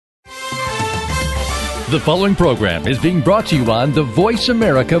The following program is being brought to you on the Voice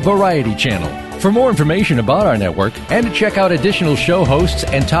America Variety Channel. For more information about our network and to check out additional show hosts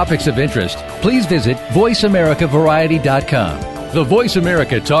and topics of interest, please visit voiceamericavariety.com. The Voice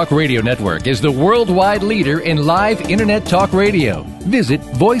America Talk Radio Network is the worldwide leader in live Internet talk radio. Visit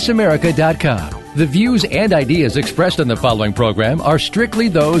voiceamerica.com. The views and ideas expressed on the following program are strictly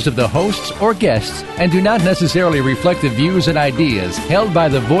those of the hosts or guests and do not necessarily reflect the views and ideas held by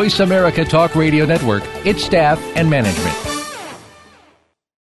the Voice America Talk Radio Network, its staff, and management.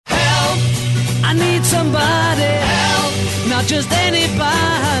 Help! I need somebody. Help! Not just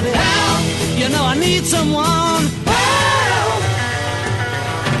anybody. Help! You know I need someone.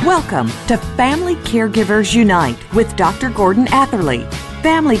 Welcome to Family Caregivers Unite with Dr. Gordon Atherley.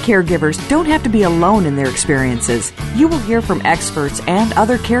 Family caregivers don't have to be alone in their experiences. You will hear from experts and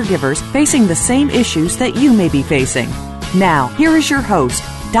other caregivers facing the same issues that you may be facing. Now, here is your host,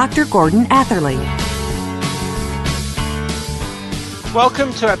 Dr. Gordon Atherley.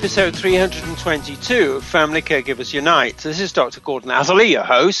 Welcome to episode 322 of Family Caregivers Unite. This is Dr. Gordon Atherley, your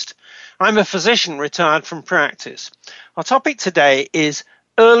host. I'm a physician retired from practice. Our topic today is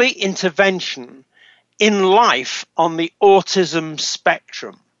early intervention in life on the autism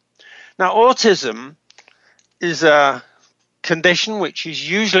spectrum. Now, autism is a condition which is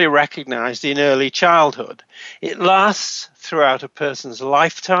usually recognized in early childhood. It lasts throughout a person's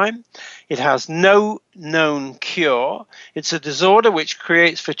lifetime. It has no known cure. It's a disorder which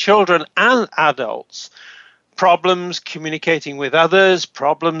creates for children and adults problems communicating with others,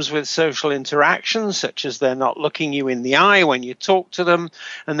 problems with social interactions, such as they're not looking you in the eye when you talk to them,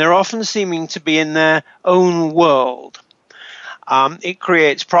 and they're often seeming to be in their own world. It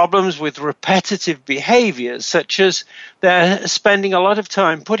creates problems with repetitive behaviors, such as they're spending a lot of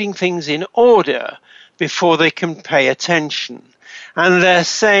time putting things in order before they can pay attention. And they're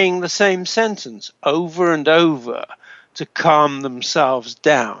saying the same sentence over and over to calm themselves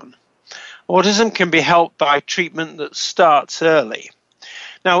down. Autism can be helped by treatment that starts early.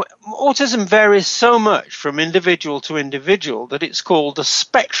 Now, autism varies so much from individual to individual that it's called a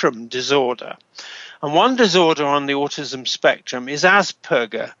spectrum disorder. And one disorder on the autism spectrum is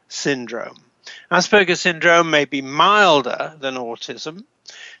Asperger syndrome. Asperger syndrome may be milder than autism,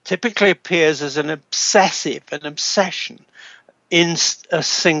 typically appears as an obsession in a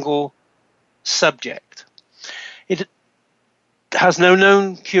single subject. It has no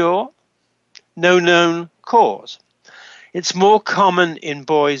known cure, no known cause. It's more common in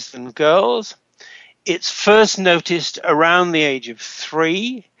boys than girls. It's first noticed around the age of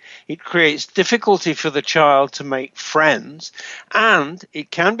 3. It creates difficulty for the child to make friends, and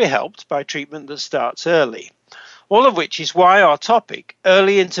it can be helped by treatment that starts early. All of which is why our topic,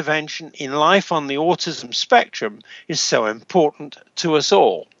 early intervention in life on the autism spectrum, is so important to us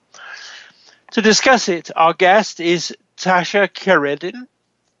all. To discuss it, our guest is Tasha Kheiriddin.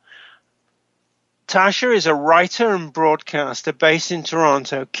 Tasha is a writer and broadcaster based in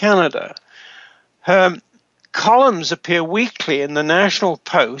Toronto, Canada. Her columns appear weekly in the National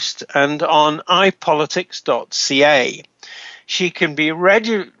Post and on ipolitics.ca. She can be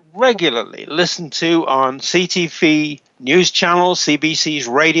regularly listened to on CTV news channel, CBC's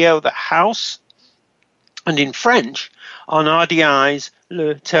radio, The House, and in French on RDI's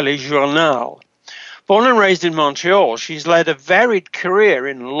Le Téléjournal. Born and raised in Montreal, she's led a varied career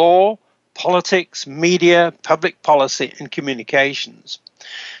in law, politics, media, public policy, and communications.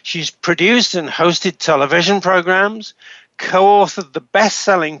 She's produced and hosted television programs, co-authored the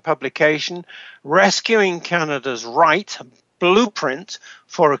best-selling publication Rescuing Canada's Right, Blueprint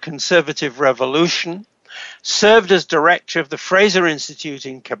for a Conservative Revolution, served as director of the Fraser Institute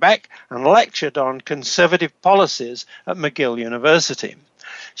in Quebec, and lectured on conservative policies at McGill University.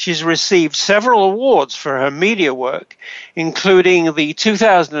 She's received several awards for her media work, including the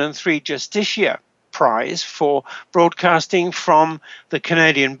 2003 Justicia Prize for broadcasting from the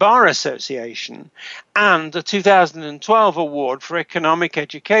Canadian Bar Association and the 2012 Award for Economic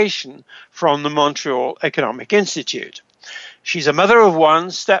Education from the Montreal Economic Institute. She's a mother of 1,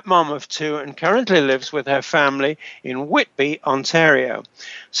 stepmom of 2, and currently lives with her family in Whitby, Ontario.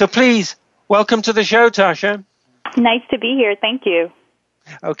 So please, welcome to the show, Tasha. Nice to be here. Thank you.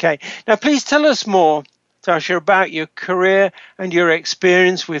 Okay. Now, please tell us more, Tasha, about your career and your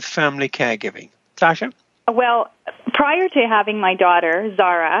experience with family caregiving. Tasha? Well, prior to having my daughter,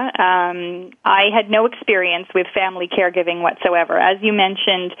 Zara, I had no experience with family caregiving whatsoever. As you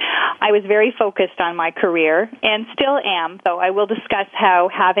mentioned, I was very focused on my career and still am, though I will discuss how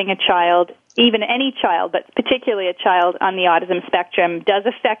having a child, even any child, but particularly a child on the autism spectrum, does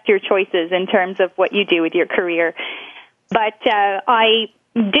affect your choices in terms of what you do with your career. But I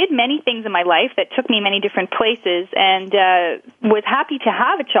did many things in my life that took me many different places, and was happy to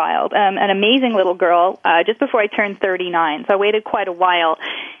have a child, an amazing little girl, just before I turned 39. So I waited quite a while.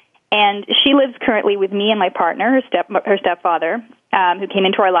 And she lives currently with me and my partner, her stepfather, who came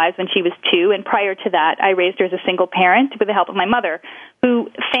into our lives when she was 2. And prior to that, I raised her as a single parent with the help of my mother, who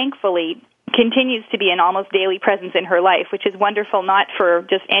thankfully continues to be an almost daily presence in her life, which is wonderful, not for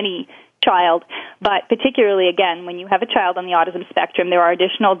just any child, but particularly, again, when you have a child on the autism spectrum, there are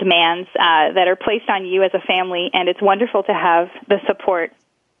additional demands that are placed on you as a family, and it's wonderful to have the support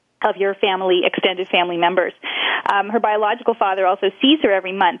of your family, extended family members. Her biological father also sees her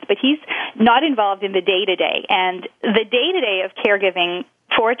every month, but he's not involved in the day-to-day. And the day-to-day of caregiving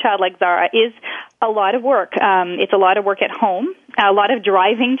for a child like Zara is a lot of work. It's a lot of work at home, a lot of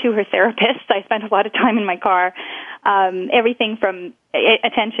driving to her therapist. I spent a lot of time in my car. Everything from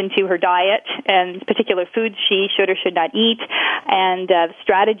attention to her diet and particular foods she should or should not eat, and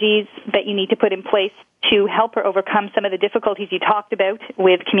strategies that you need to put in place to help her overcome some of the difficulties you talked about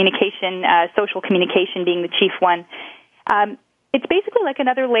with communication, social communication being the chief one. It's basically like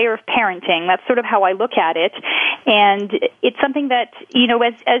another layer of parenting. That's sort of how I look at it. And it's something that,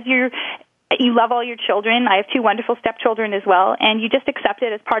 as you love all your children. I have 2 wonderful stepchildren as well, and you just accept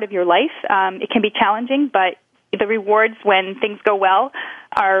it as part of your life. It can be challenging, but the rewards when things go well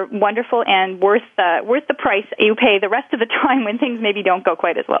are wonderful and worth the price you pay the rest of the time when things maybe don't go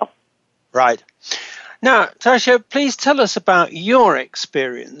quite as well. Right. Now, Tasha, please tell us about your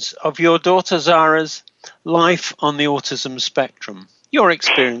experience of your daughter Zara's life on the autism spectrum. Your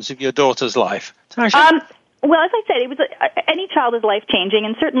experience of your daughter's life. Tasha? Well, as I said, it was any child is life-changing,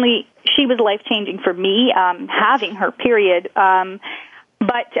 and certainly she was life-changing for me, having her, period.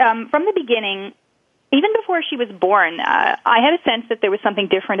 But from the beginning, even before she was born, I had a sense that there was something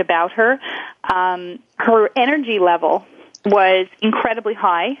different about her. Her energy level was incredibly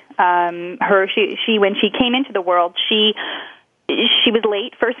high. She when she came into the world, she was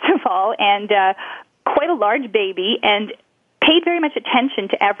late, first of all, and quite a large baby, and paid very much attention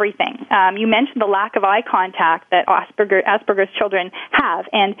to everything. You mentioned the lack of eye contact that Asperger's children have,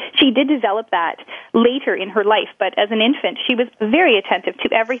 and she did develop that later in her life. But as an infant, she was very attentive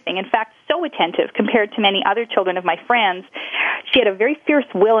to everything. In fact, so attentive compared to many other children of my friends. She had a very fierce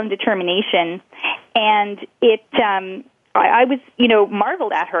will and determination, and I was,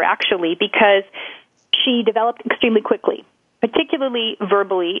 marveled at her, actually, because she developed extremely quickly, particularly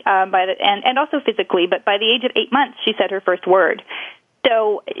verbally, and also physically. But by the age of 8 months, she said her first word.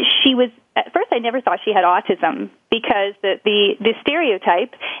 So she was, at first I never thought she had autism, because the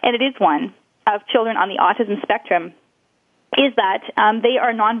stereotype, and it is one, of children on the autism spectrum is that they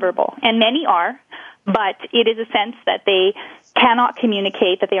are nonverbal, and many are, but it is a sense that they cannot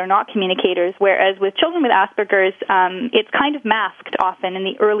communicate, that they are not communicators, whereas with children with Asperger's, it's kind of masked often in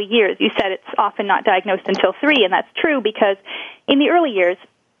the early years. You said it's often not diagnosed until 3, and that's true because in the early years,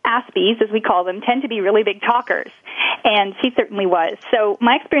 Aspies, as we call them, tend to be really big talkers, and she certainly was. So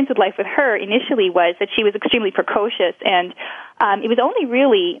my experience with life with her initially was that she was extremely precocious, and it was only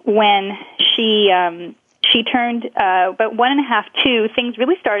really when she turned about 1.5, 2, things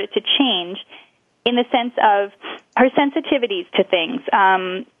really started to change in the sense of her sensitivities to things.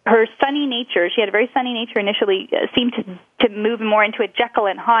 Her sunny nature, she had a very sunny nature initially, seemed to move more into a Jekyll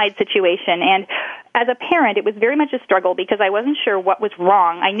and Hyde situation. And as a parent, it was very much a struggle because I wasn't sure what was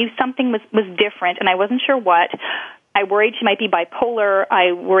wrong. I knew something was different, and I wasn't sure what. I worried she might be bipolar.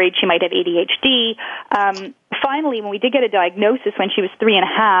 I worried she might have ADHD. Finally, when we did get a diagnosis when she was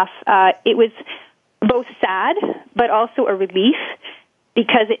 3.5, it was both sad but also a relief,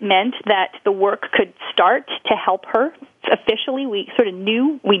 because it meant that the work could start to help her. Officially, we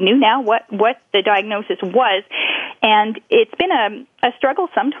knew now what the diagnosis was, and it's been a struggle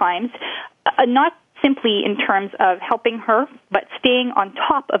sometimes, not simply in terms of helping her, but staying on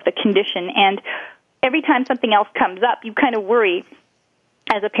top of the condition. And every time something else comes up, you kind of worry.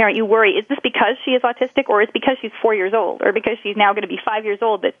 As a parent, you worry, is this because she is autistic, or is it because she's 4 years old, or because she's now going to be 5 years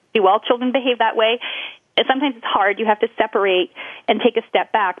old? But do all children behave that way? Sometimes it's hard. You have to separate and take a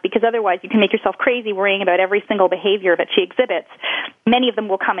step back, because otherwise you can make yourself crazy worrying about every single behavior that she exhibits. Many of them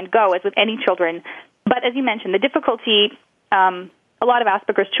will come and go, as with any children. But as you mentioned, the difficulty a lot of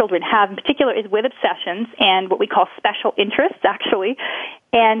Asperger's children have in particular is with obsessions and what we call special interests, actually,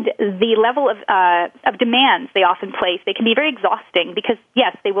 and the level of demands they often place. They can be very exhausting because,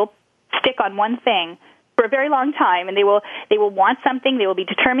 yes, they will stick on one thing for a very long time, and they will want something, they will be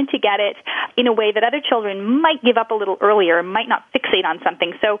determined to get it in a way that other children might give up a little earlier, might not fixate on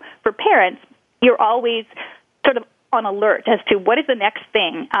something. So for parents, you're always sort of on alert as to what is the next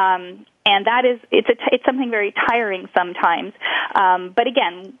thing. And that is, it's something very tiring sometimes. But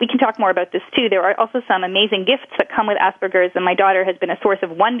again, we can talk more about this too. There are also some amazing gifts that come with Asperger's, and my daughter has been a source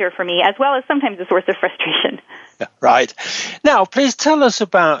of wonder for me, as well as sometimes a source of frustration. Right. Now, please tell us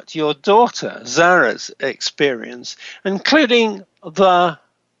about your daughter, Zara's experience, including the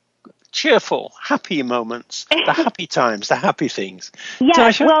cheerful, happy moments, the happy times, the happy things. Yes,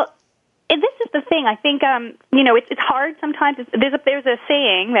 Tasha? well, this is the thing. I think, it's hard sometimes. There's a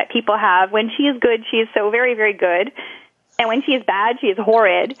saying that people have, when she is good, she is so very, very good. And when she is bad, she is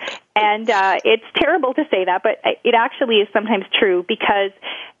horrid. And it's terrible to say that, but it actually is sometimes true because,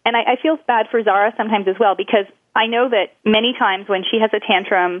 and I feel bad for Zara sometimes as well, because I know that many times when she has a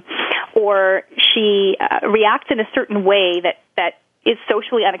tantrum or she reacts in a certain way that is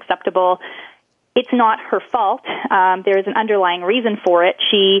socially unacceptable, it's not her fault. There is an underlying reason for it.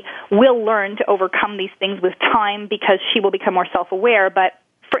 She will learn to overcome these things with time because she will become more self-aware. But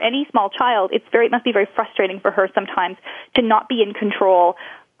for any small child, it must be very frustrating for her sometimes to not be in control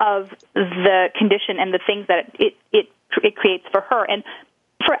of the condition and the things that it creates for her. And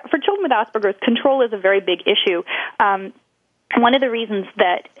for children with Asperger's, control is a very big issue. One of the reasons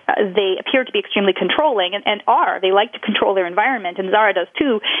that they appear to be extremely controlling and they like to control their environment, and Zara does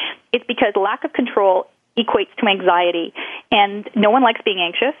too, is because lack of control equates to anxiety. And no one likes being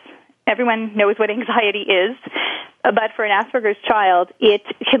anxious. Everyone knows what anxiety is. But for an Asperger's child, it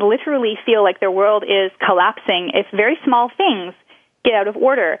can literally feel like their world is collapsing if very small things get out of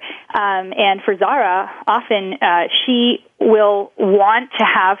order. And for Zara, often she will want to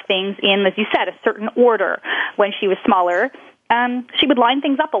have things in, as you said, a certain order. When she was smaller, she would line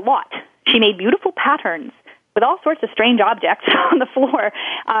things up a lot. She made beautiful patterns with all sorts of strange objects on the floor.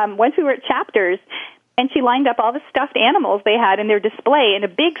 Once we were at Chapters, and she lined up all the stuffed animals they had in their display in a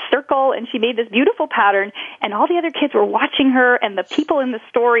big circle, and she made this beautiful pattern, and all the other kids were watching her, and the people in the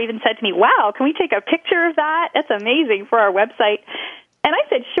store even said to me, "Wow, can we take a picture of that? That's amazing for our website." And I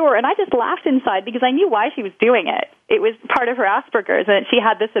said, sure, and I just laughed inside because I knew why she was doing it. It was part of her Asperger's, and she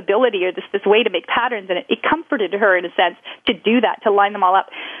had this ability or this way to make patterns, and it comforted her, in a sense, to do that, to line them all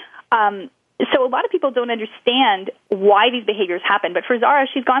up. So a lot of people don't understand why these behaviors happen. But for Zara,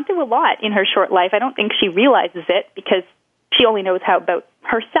 she's gone through a lot in her short life. I don't think she realizes it because she only knows how about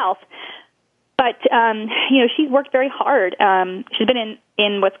herself. But, she's worked very hard. She's been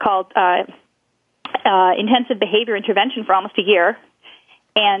in what's called intensive behavior intervention for almost a year.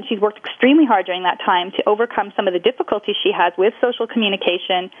 And she's worked extremely hard during that time to overcome some of the difficulties she has with social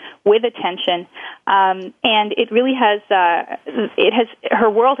communication, with attention. And it really has, her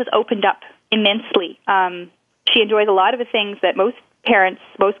world has opened up immensely. She enjoys a lot of the things that most parents,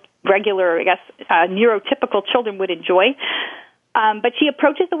 most regular, neurotypical children would enjoy. But she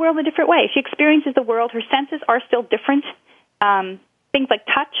approaches the world in a different way. She experiences the world. Her senses are still different. Things like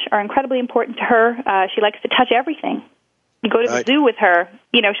touch are incredibly important to her. She likes to touch everything. You go to the zoo with her,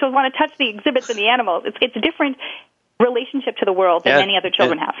 she'll want to touch the exhibits and the animals. It's a different relationship to the world than many other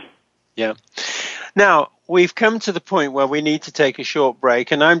children have. Yeah. Now, we've come to the point where we need to take a short break,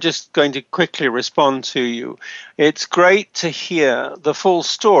 and I'm just going to quickly respond to you. It's great to hear the full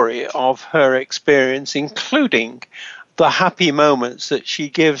story of her experience, including the happy moments that she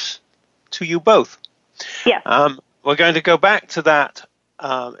gives to you both. Yeah. We're going to go back to that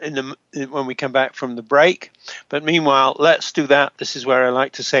when we come back from the break. But meanwhile, let's do that. This is where I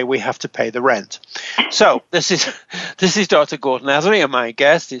like to say we have to pay the rent. So this is Dr. Gordon Atherley, and my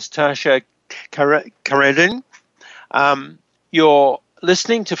guest is Tasha Kheiriddin. You're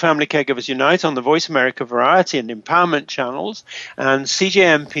listening to Family Caregivers Unite on the Voice America Variety and Empowerment channels and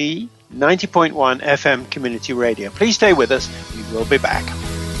CJMP 90.1 FM Community Radio. Please stay with us. We will be back.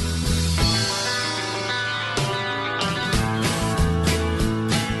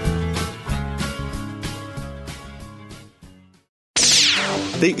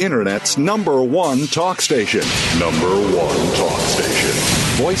 The Internet's #1 talk station. #1 talk station.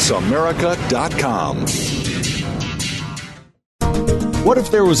 VoiceAmerica.com. What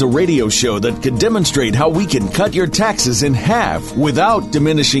if there was a radio show that could demonstrate how we can cut your taxes in half without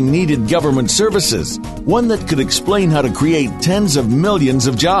diminishing needed government services? One that could explain how to create tens of millions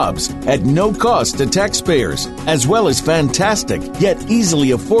of jobs at no cost to taxpayers, as well as fantastic yet easily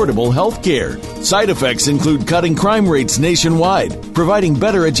affordable health care. Side effects include cutting crime rates nationwide, providing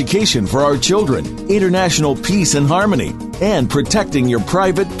better education for our children, international peace and harmony, and protecting your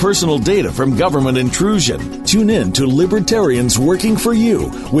private personal data from government intrusion. Tune in to Libertarians Working for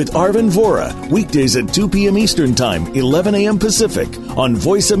You with Arvin Vora, weekdays at 2 p.m. Eastern Time, 11 a.m. Pacific, on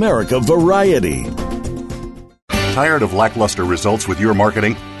Voice America Variety. Tired of lackluster results with your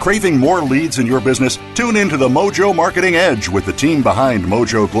marketing? Craving more leads in your business? Tune into the Mojo Marketing Edge with the team behind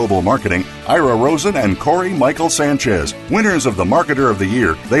Mojo Global Marketing, Ira Rosen and Corey Michael Sanchez. Winners of the Marketer of the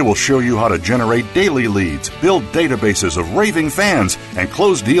Year, they will show you how to generate daily leads, build databases of raving fans, and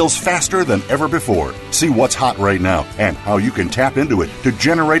close deals faster than ever before. See what's hot right now and how you can tap into it to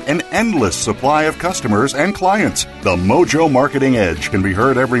generate an endless supply of customers and clients. The Mojo Marketing Edge can be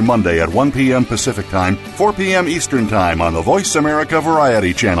heard every Monday at 1 p.m. Pacific Time, 4 p.m. Eastern Time on the Voice America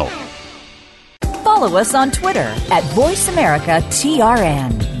Variety Channel. Follow us on Twitter at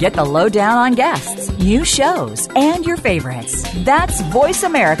VoiceAmericaTRN. Get the lowdown on guests, new shows, and your favorites. That's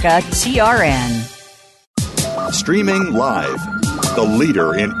VoiceAmericaTRN. Streaming live, the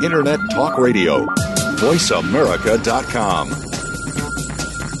leader in Internet Talk Radio, VoiceAmerica.com.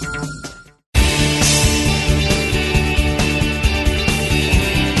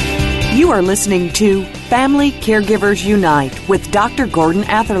 You are listening to Family Caregivers Unite with Dr. Gordon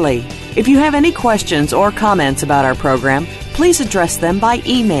Atherley. If you have any questions or comments about our program, please address them by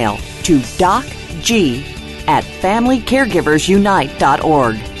email to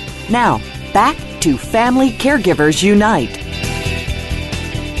docg@familycaregiversunite.org. Now, back to Family Caregivers Unite.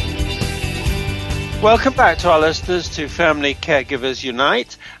 Welcome back to our listeners to Family Caregivers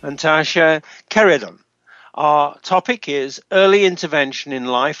Unite and Tasha Kheiriddin. Our topic is early intervention in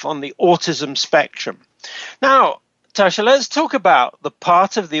life on the autism spectrum. Now, Tasha, let's talk about the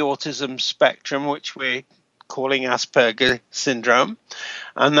part of the autism spectrum which we're calling Asperger syndrome,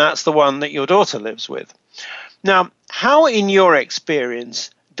 and that's the one that your daughter lives with. Now, how in your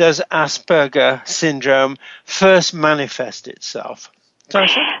experience does Asperger syndrome first manifest itself?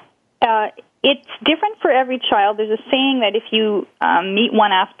 Tasha? It's different for every child. There's a saying that if you meet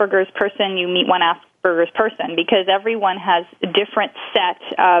one Asperger's person, you meet one Asperger's person, because everyone has a different set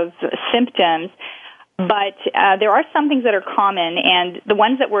of symptoms. But there are some things that are common, and the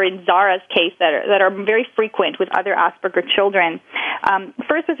ones that were in Zara's case that are very frequent with other Asperger children.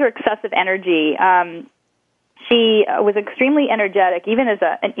 First was her excessive energy. She was extremely energetic, even as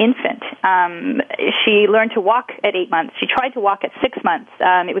an infant. She learned to walk at 8 months. She tried to walk at 6 months.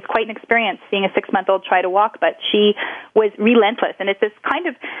 It was quite an experience seeing a 6-month-old try to walk, but she was relentless. And it's this kind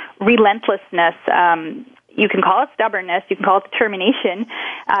of relentlessness. You can call it stubbornness. You can call it determination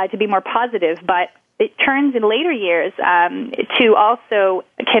to be more positive, but it turns in later years to also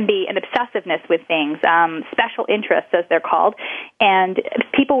can be an obsessiveness with things, special interests as they're called. And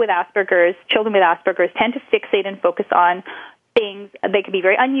people with Asperger's, children with Asperger's, tend to fixate and focus on things. They can be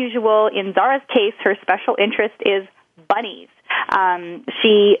very unusual. In Zara's case, her special interest is bunnies.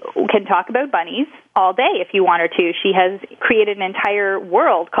 She can talk about bunnies all day if you want her to. She has created an entire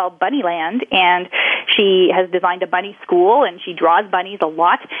world called Bunnyland, and she has designed a bunny school, and she draws bunnies a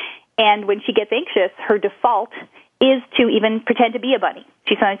lot. And when she gets anxious, her default is to even pretend to be a bunny.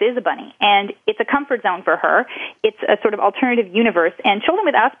 She sometimes is a bunny. And it's a comfort zone for her. It's a sort of alternative universe. And children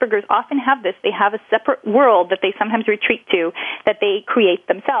with Asperger's often have this. They have a separate world that they sometimes retreat to, that they create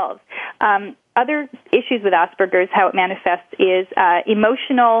themselves. Other issues with Asperger's, how it manifests, is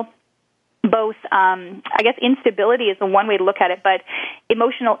emotional, both, I guess instability is the one way to look at it, but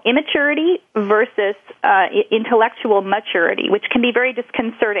emotional immaturity versus intellectual maturity, which can be very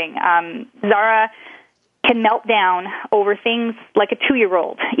disconcerting. Zara can melt down over things like a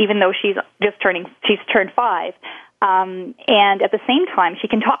 2-year-old, even though she's turned 5. And at the same time, she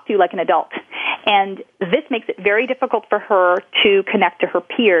can talk to you like an adult. And this makes it very difficult for her to connect to her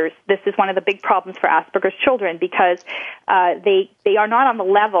peers. This is one of the big problems for Asperger's children because they are not on the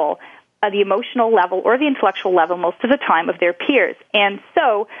level, the emotional level or the intellectual level most of the time of their peers. And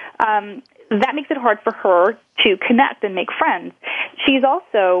so that makes it hard for her to connect and make friends. She's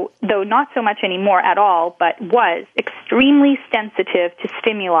also, though not so much anymore at all, but was extremely sensitive to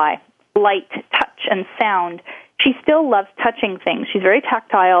stimuli, light, touch, and sound. She still loves touching things. She's very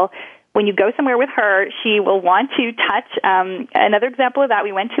tactile. When you go somewhere with her, she will want to touch. Another example of that,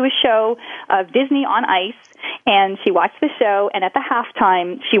 we went to a show of Disney on Ice, and she watched the show, and at the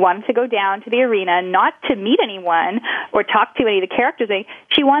halftime, she wanted to go down to the arena, not to meet anyone or talk to any of the characters.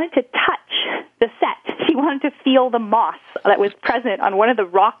 She wanted to touch the set. She wanted to feel the moss that was present on one of the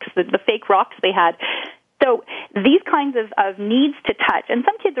rocks, the fake rocks they had. So these kinds of needs to touch, and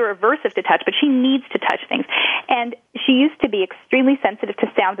some kids are aversive to touch, but she needs to touch things. And she used to be extremely sensitive to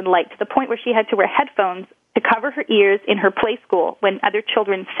sound and light to the point where she had to wear headphones to cover her ears in her play school when other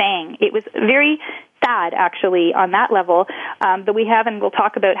children sang. It was very sad, actually, on that level. But we have, and we'll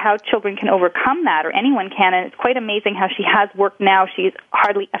talk about how children can overcome that, or anyone can, and it's quite amazing how she has worked now. She's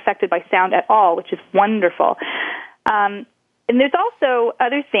hardly affected by sound at all, which is wonderful. And there's also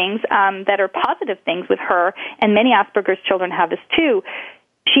other things that are positive things with her, and many Asperger's children have this too.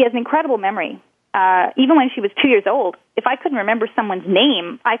 she has an incredible memory. Even when she was 2 years old, if I couldn't remember someone's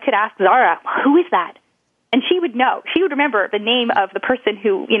name, I could ask Zara, who is that? And she would know. She would remember the name of the person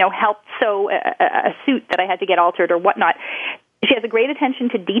who, helped sew a suit that I had to get altered or whatnot. She has a great attention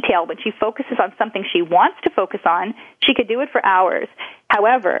to detail. When she focuses on something she wants to focus on, she could do it for hours.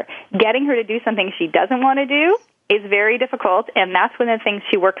 However, getting her to do something she doesn't want to do is very difficult, and that's one of the things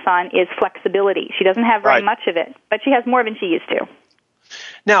she works on is flexibility. She doesn't have very much of it, but she has more than she used to.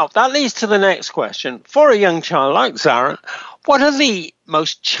 Now, that leads to the next question. For a young child like Zara, what are the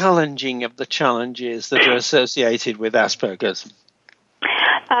most challenging of the challenges that are associated with Asperger's?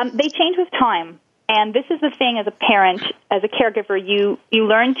 They change with time. And this is the thing as a parent, as a caregiver, you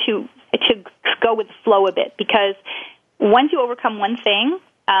learn to go with the flow a bit, because once you overcome one thing,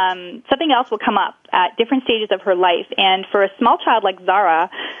 something else will come up at different stages of her life. And for a small child like Zara,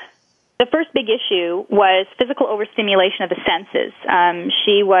 the first big issue was physical overstimulation of the senses.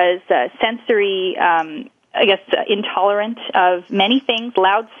 She was sensory, intolerant of many things,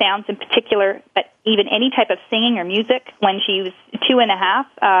 loud sounds in particular, but even any type of singing or music. When she was 2.5,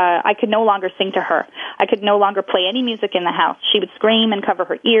 I could no longer sing to her. I could no longer play any music in the house. She would scream and cover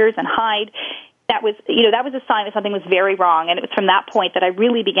her ears and hide. That was a sign that something was very wrong, and it was from that point that I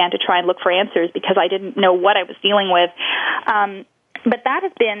really began to try and look for answers, because I didn't know what I was dealing with. But that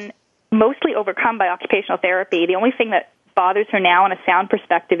has been mostly overcome by occupational therapy. The only thing that bothers her now on a sound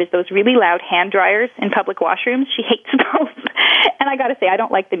perspective is those really loud hand dryers in public washrooms. She hates those. And I got to say, I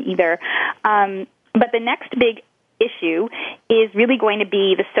don't like them either. But the next big issue is really going to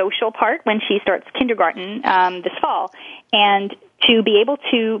be the social part when she starts kindergarten this fall. And to be able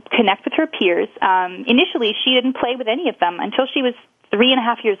to connect with her peers, initially she didn't play with any of them until she was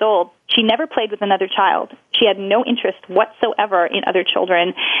 3.5 years old. She never played with another child. She had no interest whatsoever in other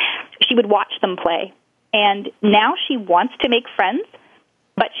children. She would watch them play. And now she wants to make friends,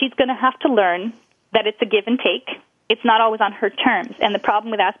 but she's going to have to learn that it's a give and take. It's not always on her terms. And the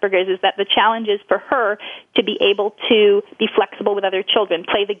problem with Asperger's is that the challenge is for her to be able to be flexible with other children,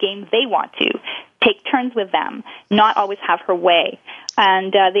 play the game they want to, take turns with them, not always have her way.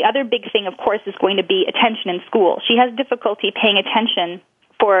 And the other big thing, of course, is going to be attention in school. She has difficulty paying attention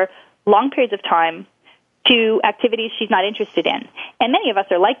for long periods of time to activities she's not interested in. And many of us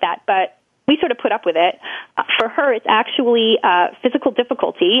are like that, but we sort of put up with it. For her, it's actually physical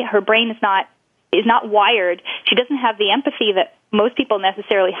difficulty. Her brain is not wired. She doesn't have the empathy that most people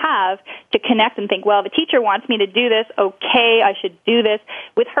necessarily have to connect and think, well, the teacher wants me to do this, okay, I should do this.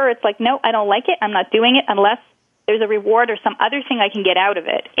 With her, it's like, no, I don't like it, I'm not doing it unless there's a reward or some other thing I can get out of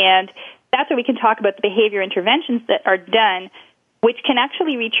it. And that's where we can talk about the behavior interventions that are done, which can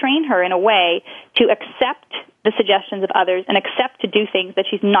actually retrain her in a way to accept the suggestions of others and accept to do things that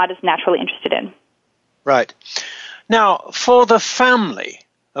she's not as naturally interested in. Right. Now, for the family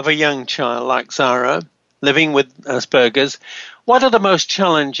of a young child like Zara, living with Asperger's, what are the most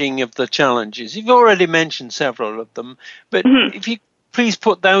challenging of the challenges? You've already mentioned several of them, but if you please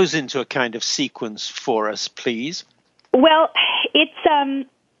put those into a kind of sequence for us, please. Well, it's,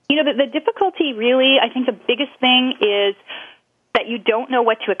 the difficulty really, I think the biggest thing is that you don't know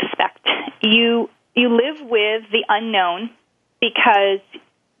what to expect. You live with the unknown because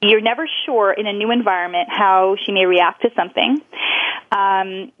you're never sure in a new environment how she may react to something.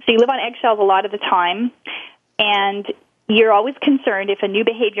 So you live on eggshells a lot of the time, and you're always concerned if a new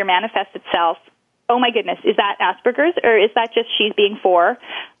behavior manifests itself. Oh, my goodness, is that Asperger's, or is that just she's being four?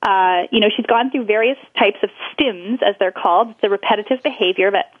 She's gone through various types of stims, as they're called. It's a repetitive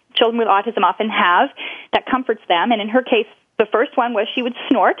behavior that children with autism often have that comforts them. And in her case, the first one was she would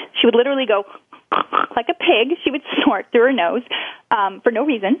snort. She would literally go like a pig. She would snort through her nose for no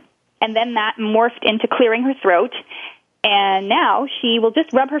reason. And then that morphed into clearing her throat. And now she will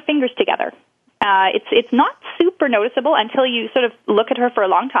just rub her fingers together. It's not super noticeable until you sort of look at her for a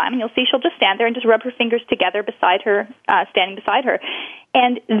long time, and you'll see she'll just stand there and just rub her fingers together beside her, standing beside her.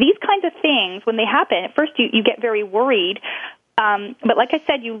 And these kinds of things, when they happen, at first you get very worried. But like I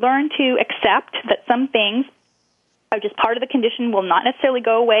said, you learn to accept that some things are just part of the condition, will not necessarily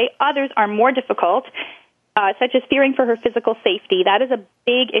go away. Others are more difficult, such as fearing for her physical safety. That is a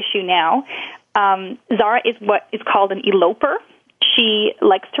big issue now. Zara is what is called an eloper. She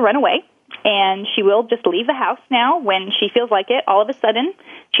likes to run away, and she will just leave the house now when she feels like it. All of a sudden,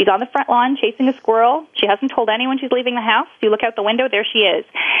 she's on the front lawn chasing a squirrel. She hasn't told anyone she's leaving the house. You look out the window, there she is.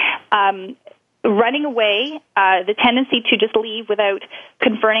 Running away, the tendency to just leave without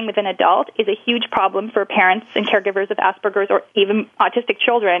conferring with an adult is a huge problem for parents and caregivers of Asperger's or even autistic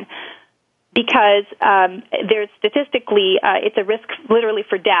children. because there's statistically, it's a risk literally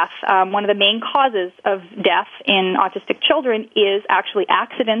for death. One of the main causes of death in autistic children is actually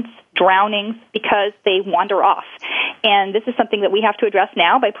accidents, drownings, because they wander off. And this is something that we have to address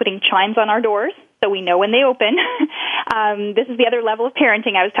now by putting chimes on our doors so we know when they open. This is the other level of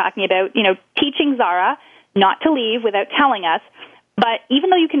parenting I was talking about, teaching Zara not to leave without telling us. But even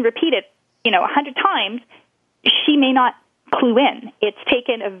though you can repeat it, 100 times, she may not clue in. It's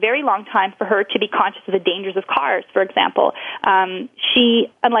taken a very long time for her to be conscious of the dangers of cars, for example. She,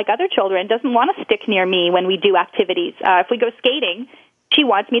 unlike other children, doesn't want to stick near me when we do activities. If we go skating, she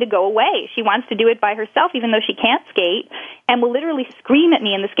wants me to go away. She wants to do it by herself, even though she can't skate, and will literally scream at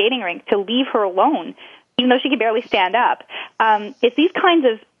me in the skating rink to leave her alone, even though she can barely stand up. It's these kinds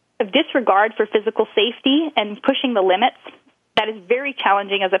of disregard for physical safety and pushing the limits that is very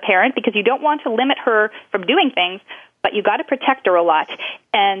challenging as a parent, because you don't want to limit her from doing things, but you got to protect her a lot,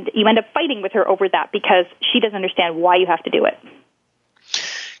 and you end up fighting with her over that because she doesn't understand why you have to do it.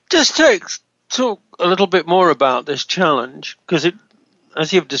 Just talk a little bit more about this challenge, because it,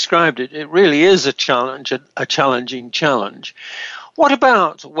 as you've described it, it really is a challenge, a challenging challenge. What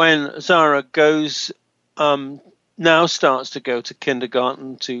about when Zara goes, now starts to go to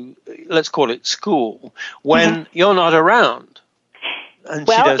kindergarten, to, let's call it school, when you're not around? And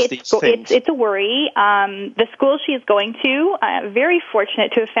well, she does these things. It's a worry. The school she is going to, very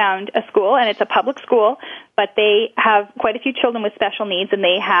fortunate to have found a school, and it's a public school, but they have quite a few children with special needs, and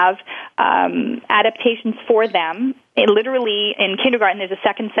they have adaptations for them. Literally, in kindergarten, there's a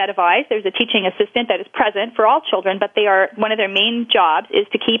second set of eyes. There's a teaching assistant that is present for all children, but they are, one of their main jobs is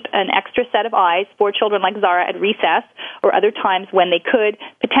to keep an extra set of eyes for children like Zara at recess or other times when they could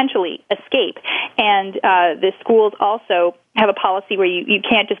potentially escape. And the schools also have a policy where you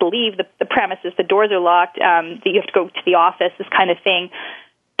can't just leave the premises. The doors are locked. You have to go to the office, this kind of thing.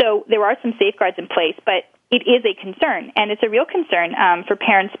 So there are some safeguards in place, but it is a concern, and it's a real concern for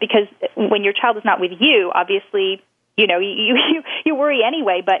parents, because when your child is not with you, obviously, you worry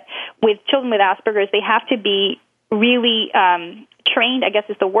anyway. But with children with Asperger's, they have to be really trained, I guess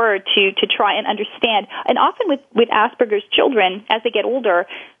is the word, to try and understand. And often with Asperger's children, as they get older,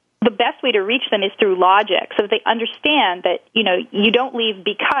 the best way to reach them is through logic, so that they understand that, you don't leave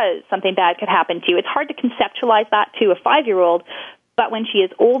because something bad could happen to you. It's hard to conceptualize that to a 5-year-old, but when she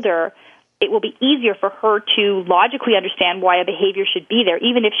is older, it will be easier for her to logically understand why a behavior should be there,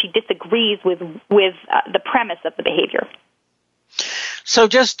 even if she disagrees with the premise of the behavior. So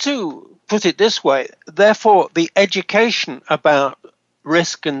just to put it this way, therefore, the education about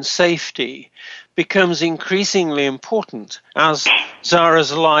risk and safety becomes increasingly important as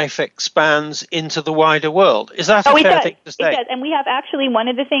Zara's life expands into the wider world. Is that a fair thing to say? It does. And we have actually, one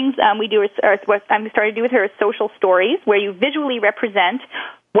of the things we do, what I'm starting to do with her, is social stories, where you visually represent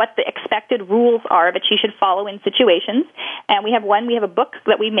what the expected rules are that she should follow in situations. And we have a book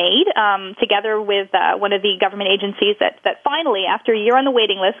that we made together with one of the government agencies that finally, after a year on the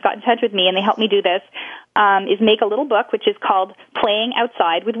waiting list, got in touch with me, and they helped me do this, is make a little book which is called Playing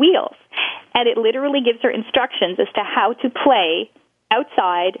Outside with Wheels. And it literally gives her instructions as to how to play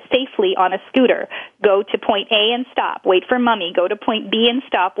outside safely on a scooter. Go to point A and stop, wait for mommy. Go to point B and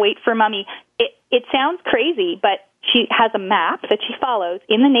stop, wait for mommy. It sounds crazy, but she has a map that she follows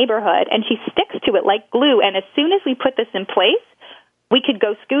in the neighborhood, and she sticks to it like glue. And as soon as we put this in place, we could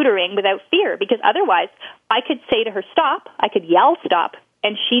go scootering without fear, because otherwise I could say to her, stop, I could yell stop,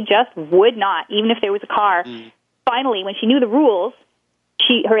 and she just would not, even if there was a car. Finally, when she knew the rules,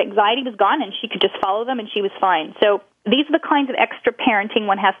 her anxiety was gone, and she could just follow them, and she was fine. So these are the kinds of extra parenting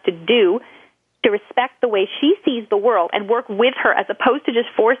one has to do to respect the way she sees the world and work with her, as opposed to just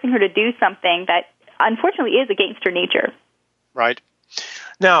forcing her to do something that unfortunately is against her nature. Right.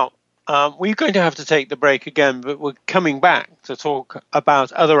 Now, we're going to have to take the break again, but we're coming back to talk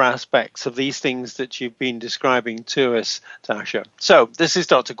about other aspects of these things that you've been describing to us, Tasha. So this is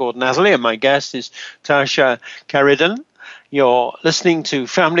Dr. Gordon Atherley, and my guest is Tasha Kheiriddin. You're listening to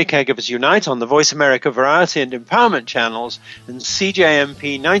Family Caregivers Unite on the Voice America Variety and Empowerment channels and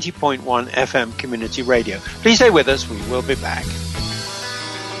CJMP 90.1 FM Community Radio. Please stay with us. We will be back.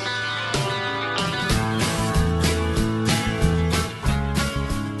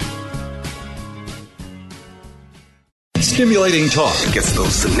 Stimulating talk. It gets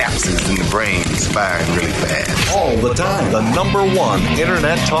those synapses in the brain firing really fast. All the time. The #1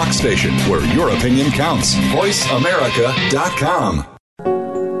 Internet talk station where your opinion counts. VoiceAmerica.com.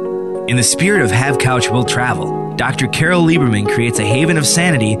 In the spirit of Have Couch Will Travel, Dr. Carol Lieberman creates a haven of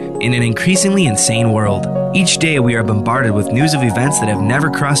sanity in an increasingly insane world. Each day we are bombarded with news of events that have never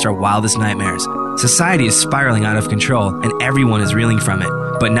crossed our wildest nightmares. Society is spiraling out of control, and everyone is reeling from it.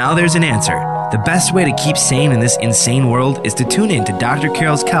 But now there's an answer. The best way to keep sane in this insane world is to tune in to Dr.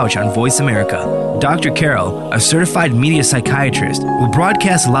 Carol's Couch on Voice America. Dr. Carol, a certified media psychiatrist, will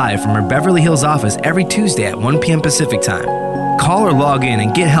broadcast live from her Beverly Hills office every Tuesday at 1 p.m. Pacific Time. Call or log in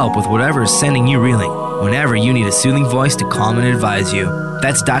and get help with whatever is sending you reeling, whenever you need a soothing voice to calm and advise you.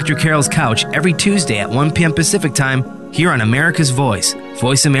 That's Dr. Carol's Couch every Tuesday at 1 p.m. Pacific Time here on America's Voice,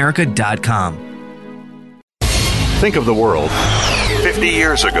 voiceamerica.com. Think of the world 50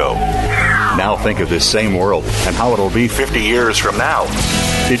 years ago. Now think of this same world and how it'll be 50 years from now.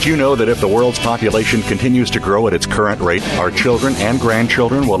 Did you know that if the world's population continues to grow at its current rate, our children and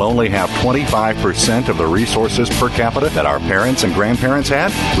grandchildren will only have 25% of the resources per capita that our parents and grandparents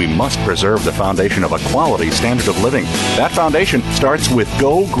had? We must preserve the foundation of a quality standard of living. That foundation starts with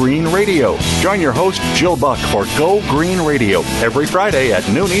Go Green Radio. Join your host, Jill Buck, for Go Green Radio every Friday at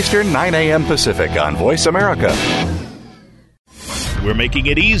noon Eastern, 9 a.m. Pacific on Voice America. We're making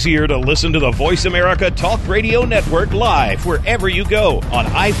it easier to listen to the Voice America Talk Radio Network live wherever you go on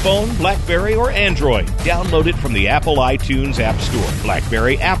iPhone, BlackBerry, or Android. Download it from the Apple iTunes App Store,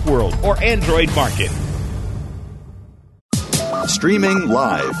 BlackBerry App World, or Android Market. Streaming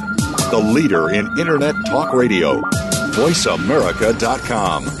live. The leader in Internet Talk Radio.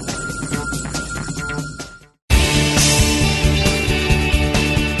 VoiceAmerica.com.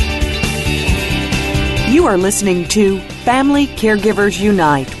 You are listening to Family Caregivers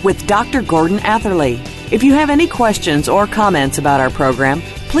Unite with Dr. Gordon Atherley. If you have any questions or comments about our program,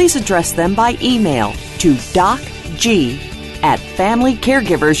 please address them by email to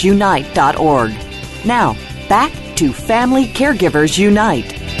docg@familycaregiversunite.org. Now, back to Family Caregivers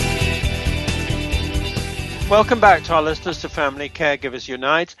Unite. Welcome back to our listeners to Family Caregivers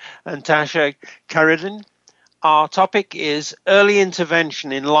Unite and Tasha Kheiriddin. Our topic is early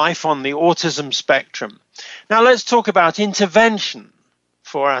intervention in life on the autism spectrum. Now let's talk about intervention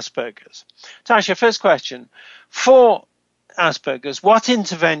for Asperger's. Tasha, first question. For Asperger's, what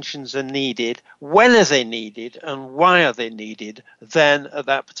interventions are needed, when are they needed, and why are they needed then at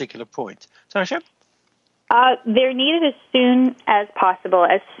that particular point? Tasha? They're needed as soon as possible,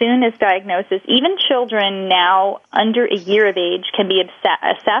 as soon as diagnosis. Even children now under a year of age can be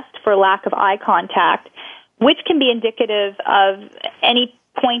assessed for lack of eye contact, which can be indicative of any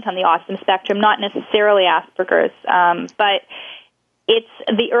point on the autism spectrum, not necessarily Asperger's. But it's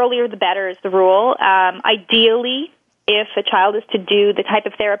the earlier the better is the rule. Ideally, if a child is to do the type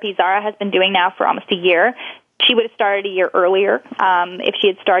of therapy Zara has been doing now for almost a year, she would have started a year earlier. If she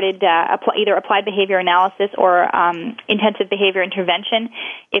had started either applied behavior analysis or intensive behavior intervention,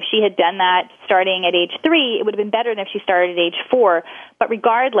 if she had done that starting at age 3, it would have been better than if she started at age 4. But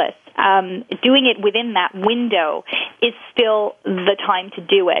regardless, doing it within that window is still the time to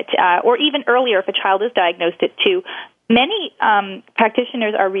do it, or even earlier if a child is diagnosed at 2. Many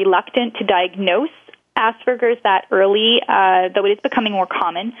practitioners are reluctant to diagnose Asperger's that early, though it is becoming more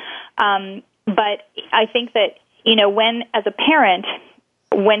common. But I think that, when, as a parent,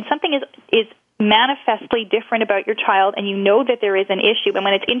 when something is manifestly different about your child and you know that there is an issue, and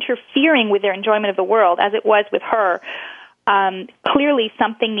when it's interfering with their enjoyment of the world, as it was with her, clearly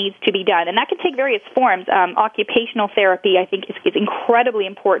something needs to be done. And that can take various forms. Occupational therapy, I think, is incredibly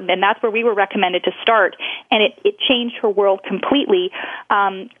important, and that's where we were recommended to start, and it changed her world completely.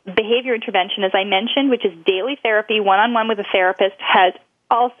 Behavior intervention, as I mentioned, which is daily therapy, one-on-one with a therapist, has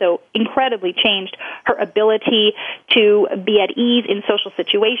also incredibly changed her ability to be at ease in social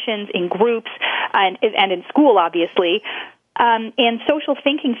situations, in groups, and in school, obviously. And social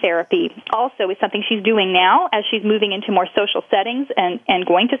thinking therapy also is something she's doing now as she's moving into more social settings and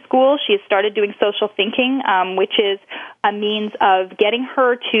going to school. She has started doing social thinking, which is a means of getting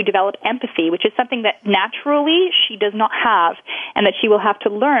her to develop empathy, which is something that naturally she does not have, and that she will have to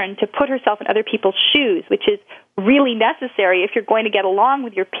learn to put herself in other people's shoes, which is really necessary if you're going to get along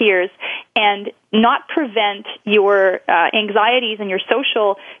with your peers and not prevent your anxieties and your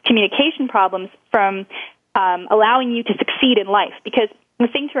social communication problems from allowing you to succeed in life. Because the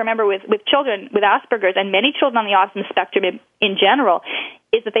thing to remember with children with Asperger's and many children on the autism spectrum in general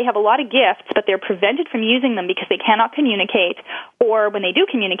is that they have a lot of gifts, but they're prevented from using them because they cannot communicate, or when they do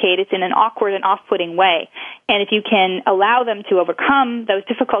communicate, it's in an awkward and off-putting way. And if you can allow them to overcome those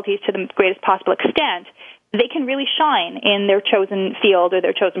difficulties to the greatest possible extent, they can really shine in their chosen field or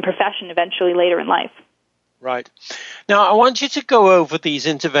their chosen profession eventually later in life. Right. Now, I want you to go over these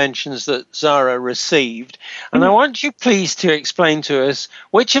interventions that Zara received, and I want you please to explain to us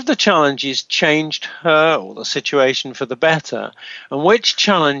which of the challenges changed her or the situation for the better, and which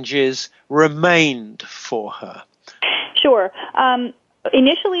challenges remained for her. Sure.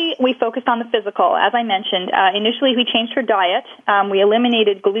 Initially, we focused on the physical. As I mentioned, initially we changed her diet. We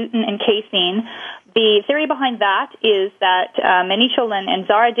eliminated gluten and casein. The theory behind that is that many children, and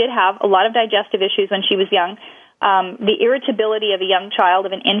Zara did have a lot of digestive issues when she was young, the irritability of a young child,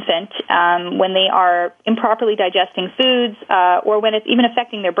 of an infant, when they are improperly digesting foods, or when it's even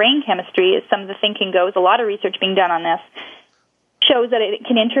affecting their brain chemistry, as some of the thinking goes, a lot of research being done on this, shows that it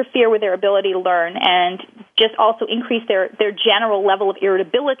can interfere with their ability to learn and just also increase their general level of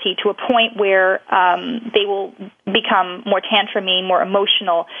irritability to a point where they will become more tantrumy, more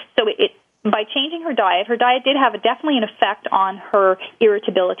emotional. So by changing her diet did have definitely an effect on her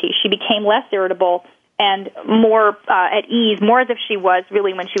irritability. She became less irritable and more at ease, more as if she was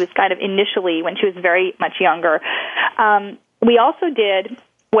really when she was kind of initially, when she was very much younger. We also did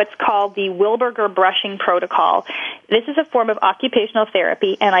what's called the Wilberger brushing protocol. This is a form of occupational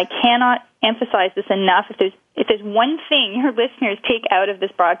therapy, and I cannot emphasize this enough. If there's one thing your listeners take out of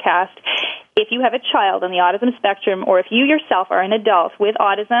this broadcast, if you have a child on the autism spectrum, or if you yourself are an adult with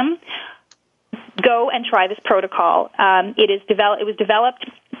autism, go and try this protocol. It was developed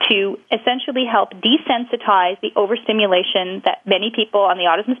to essentially help desensitize the overstimulation that many people on the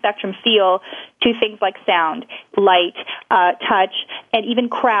autism spectrum feel to things like sound, light, touch, and even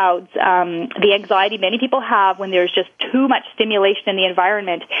crowds. The anxiety many people have when there's just too much stimulation in the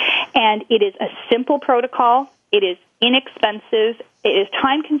environment. And it is a simple protocol. It is inexpensive. It is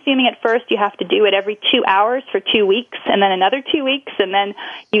time-consuming at first. You have to do it every 2 hours for 2 weeks, and then another 2 weeks, and then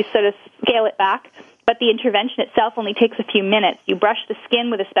you sort of scale it back. But the intervention itself only takes a few minutes. You brush the skin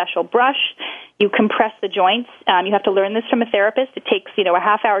with a special brush. You compress the joints. You have to learn this from a therapist. It takes, a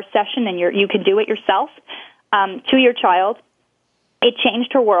half-hour session, and you can do it yourself to your child. It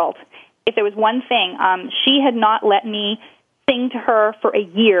changed her world. If there was one thing, she had not let me sing to her for a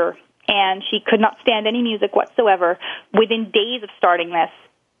year, and she could not stand any music whatsoever. Within days of starting this,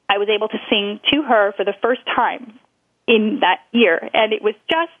 I was able to sing to her for the first time in that year, and it was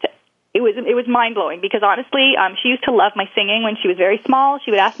mind-blowing because, honestly, she used to love my singing when she was very small.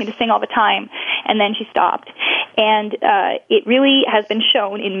 She would ask me to sing all the time, and then she stopped. And it really has been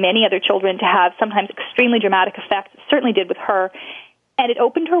shown in many other children to have sometimes extremely dramatic effects. It certainly did with her. And it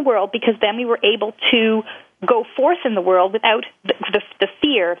opened her world because then we were able to go forth in the world without the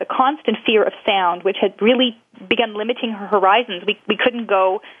fear, the constant fear of sound, which had really begun limiting her horizons. We couldn't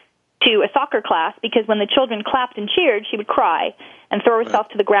go to a soccer class because when the children clapped and cheered, she would cry and throw herself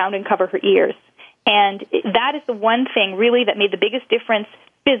to the ground and cover her ears. And that is the one thing really that made the biggest difference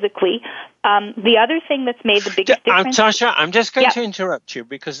physically. The other thing that's made the biggest difference... Tasha, I'm just going to interrupt you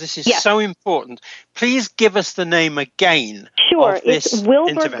because this is so important. Please give us the name again. Sure, of this it's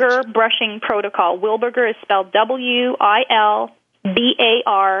Wilberger brushing protocol. Wilberger is spelled Wilbergar,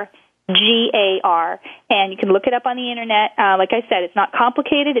 and you can look it up on the internet. Like I said, it's not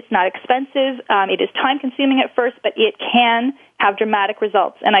complicated, it's not expensive, it is time-consuming at first, but it can have dramatic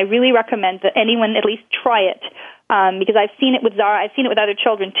results, and I really recommend that anyone at least try it, because I've seen it with Zara, I've seen it with other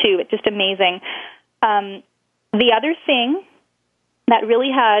children too. It's just amazing. The other thing that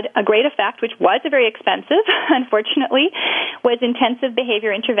really had a great effect, which was very expensive, unfortunately, was intensive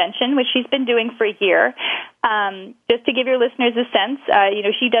behavior intervention, which she's been doing for a year. Just to give your listeners a sense,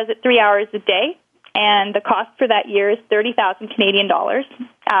 she does it 3 hours a day, and the cost for that year is 30,000 Canadian dollars.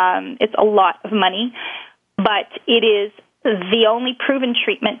 It's a lot of money, but it is the only proven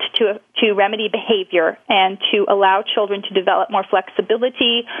treatment to remedy behavior and to allow children to develop more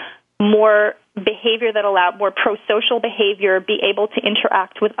flexibility, more behavior that allow more pro-social behavior, be able to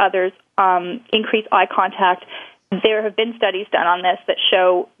interact with others, increase eye contact. There have been studies done on this that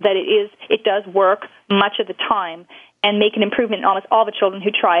show that it does work much of the time and make an improvement in almost all the children who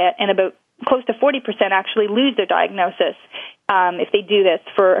try it, and about close to 40% actually lose their diagnosis if they do this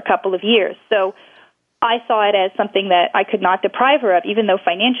for a couple of years. So I saw it as something that I could not deprive her of, even though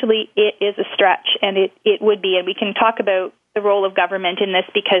financially it is a stretch, and it would be. And we can talk about the role of government in this,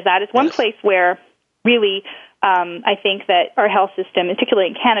 because that is one place where really I think that our health system, particularly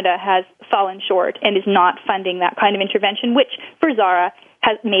in Canada, has fallen short and is not funding that kind of intervention, which for Zara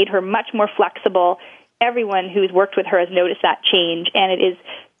has made her much more flexible. Everyone who's worked with her has noticed that change, and it is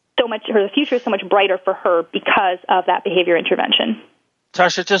so much. The future is so much brighter for her because of that behavior intervention.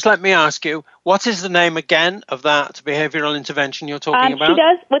 Tasha, just let me ask you, what is the name again of that behavioral intervention you're talking about? She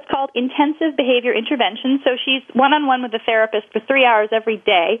does what's called intensive behavior intervention. So she's one-on-one with the therapist for 3 hours every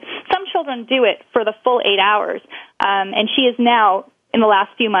day. Some children do it for the full 8 hours. And she is now in the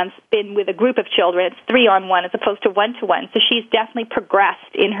last few months been with a group of children. It's 3-on-1 as opposed to 1-to-1. So she's definitely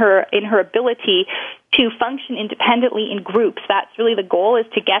progressed in her ability to function independently in groups. That's really the goal, is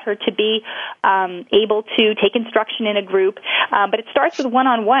to get her to be able to take instruction in a group. But it starts with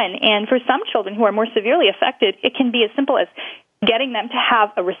 1-on-1. And for some children who are more severely affected, it can be as simple as getting them to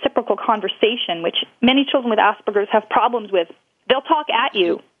have a reciprocal conversation, which many children with Asperger's have problems with. They'll talk at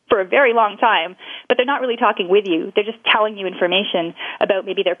you for a very long time, but they're not really talking with you. They're just telling you information about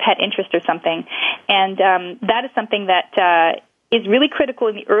maybe their pet interest or something. And that is something that is really critical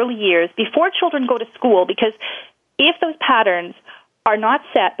in the early years before children go to school, because if those patterns are not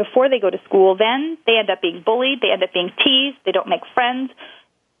set before they go to school, then they end up being bullied, they end up being teased, they don't make friends.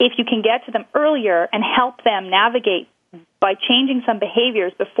 If you can get to them earlier and help them navigate by changing some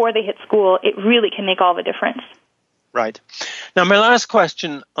behaviors before they hit school, it really can make all the difference. Right. Now, my last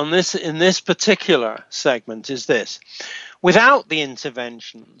question on this, in this particular segment, is this. Without the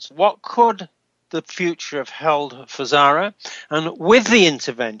interventions, what could the future have held for Zara? And with the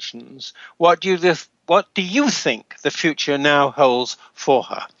interventions, what do you think the future now holds for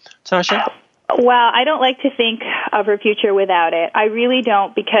her? Tasha? Well, I don't like to think of her future without it. I really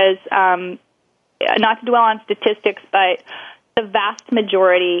don't, because not to dwell on statistics, but the vast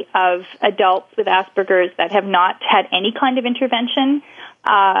majority of adults with Asperger's that have not had any kind of intervention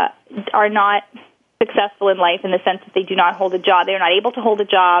are not successful in life, in the sense that they do not hold a job. They are not able to hold a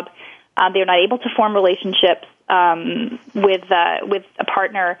job. They are not able to form relationships with a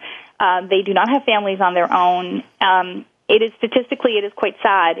partner. They do not have families on their own. Statistically, it is quite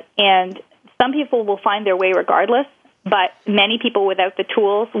sad, and some people will find their way regardless, but many people without the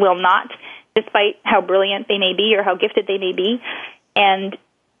tools will not, despite how brilliant they may be or how gifted they may be. And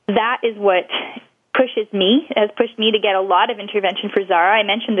that is what has pushed me to get a lot of intervention for Zara. I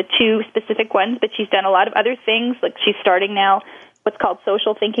mentioned the 2 specific ones, but she's done a lot of other things. Like, she's starting now what's called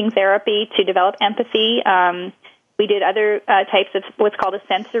social thinking therapy to develop empathy. We did other types of what's called a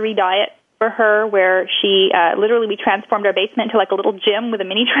sensory diet for her, where she we transformed our basement into like a little gym with a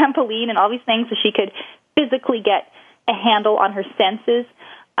mini trampoline and all these things, so she could physically get a handle on her senses.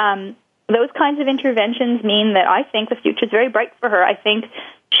 Those kinds of interventions mean that I think the future is very bright for her. I think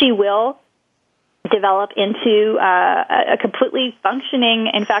she will develop into a completely functioning,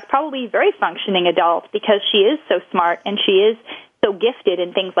 in fact, probably very functioning adult, because she is so smart and she is so gifted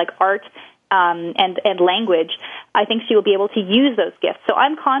in things like art and language. I think she will be able to use those gifts. So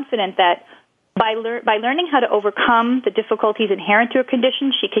I'm confident that by learning how to overcome the difficulties inherent to her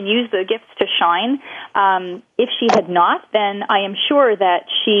condition, she can use the gifts to shine. If she had not, then I am sure that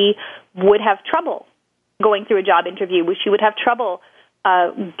she would have trouble going through a job interview. She would have trouble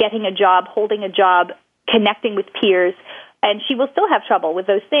getting a job, holding a job, connecting with peers, and she will still have trouble with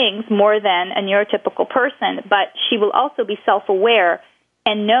those things more than a neurotypical person, but she will also be self-aware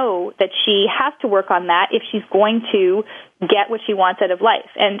and know that she has to work on that if she's going to get what she wants out of life.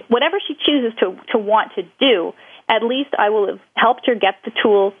 And whatever she chooses to want to do, at least I will have helped her get the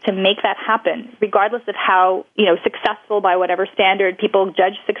tools to make that happen, regardless of how, successful by whatever standard people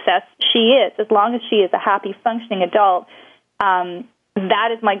judge success she is. As long as she is a happy, functioning adult,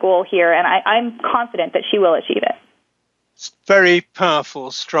 that is my goal here, and I'm confident that she will achieve it. It's very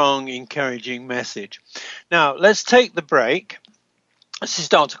powerful, strong, encouraging message. Now, let's take the break. This is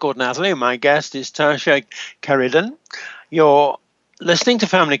Dr. Gordon Atherley, and my guest is Tasha Kheiriddin. You're listening to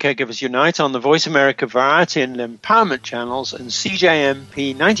Family Caregivers Unite on the Voice America Variety and Empowerment channels and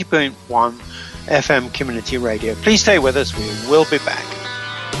CJMP 90.1 FM Community Radio. Please stay with us. We will be back.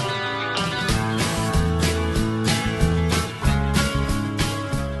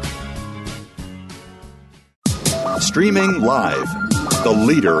 Streaming live, the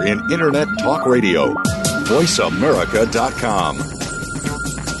leader in Internet Talk Radio, VoiceAmerica.com.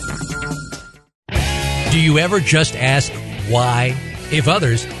 Do you ever just ask why? If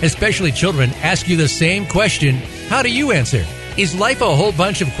others, especially children, ask you the same question, how do you answer? Is life a whole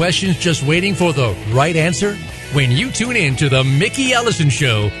bunch of questions just waiting for the right answer? When you tune in to The Mickey Ellison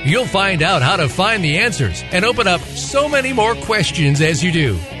Show, you'll find out how to find the answers and open up so many more questions as you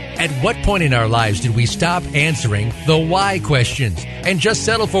do. At what point in our lives did we stop answering the why questions and just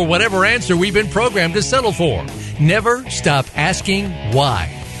settle for whatever answer we've been programmed to settle for? Never stop asking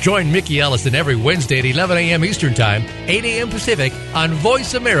why. Join Mickey Ellison every Wednesday at 11 a.m. Eastern Time, 8 a.m. Pacific on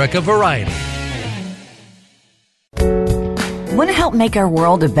Voice America Variety. Want to help make our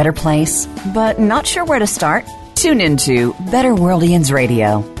world a better place, but not sure where to start? Tune into Better Worldians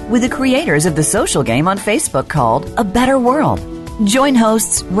Radio with the creators of the social game on Facebook called A Better World. Join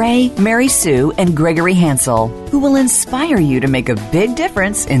hosts Ray, Mary Sue, and Gregory Hansel, who will inspire you to make a big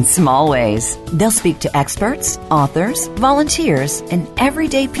difference in small ways. They'll speak to experts, authors, volunteers, and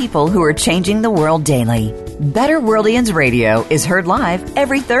everyday people who are changing the world daily. Better Worldians Radio is heard live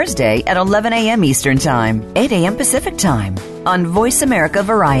every Thursday at 11 a.m. Eastern Time, 8 a.m. Pacific Time on Voice America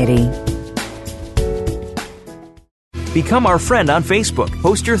Variety. Become our friend on Facebook.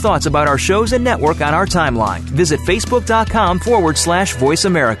 Post your thoughts about our shows and network on our timeline. Visit Facebook.com/Voice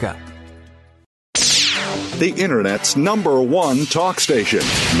America. The Internet's #1 talk station.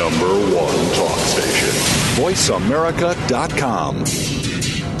 #1 talk station. VoiceAmerica.com.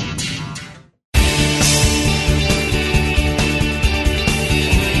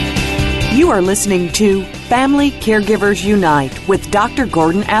 You are listening to Family Caregivers Unite with Dr.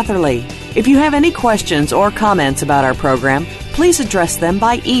 Gordon Atherley. If you have any questions or comments about our program, please address them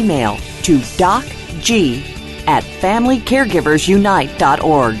by email to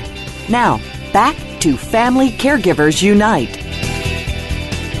docg@familycaregiversunite.org. Now, back to Family Caregivers Unite.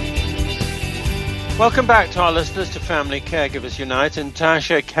 Welcome back to our listeners to Family Caregivers Unite and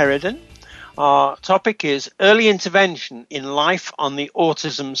Tasha Kheiriddin. Our topic is early intervention in life on the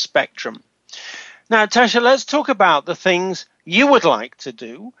autism spectrum. Now, Tasha, let's talk about the things you would like to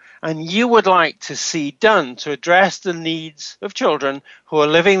do and you would like to see done to address the needs of children who are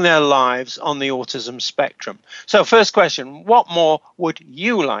living their lives on the autism spectrum. So first question, what more would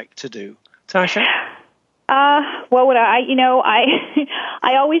you like to do? Tasha? What would I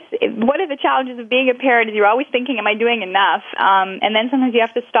always, one of the challenges of being a parent is you're always thinking, am I doing enough? And then sometimes you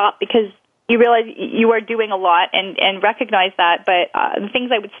have to stop because you realize you are doing a lot and recognize that. But the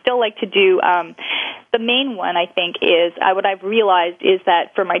things I would still like to do, the main one, I think, is what I've realized is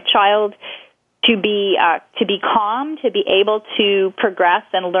that for my child to be calm, to be able to progress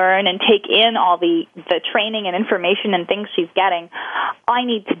and learn and take in all the training and information and things she's getting, I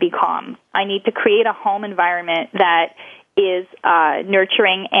need to be calm. I need to create a home environment that is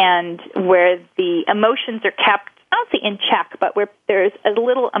nurturing and where the emotions are kept, I don't say in check, but where there's a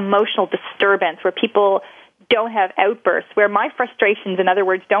little emotional disturbance, where people don't have outbursts, where my frustrations, in other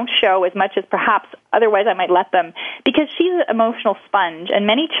words, don't show as much as perhaps otherwise I might let them, because she's an emotional sponge. And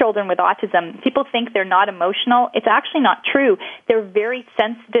many children with autism, people think they're not emotional. It's actually not true. They're very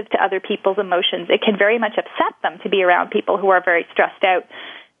sensitive to other people's emotions. It can very much upset them to be around people who are very stressed out.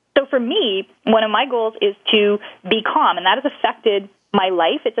 So for me, one of my goals is to be calm, and that has affected my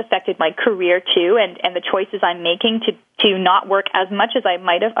life. It's affected my career, too, and the choices I'm making to not work as much as I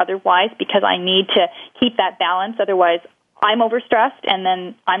might have otherwise, because I need to keep that balance. Otherwise, I'm overstressed, and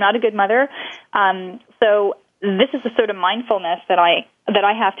then I'm not a good mother. So this is the sort of mindfulness that I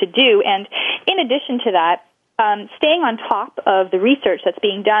have to do. And in addition to that, staying on top of the research that's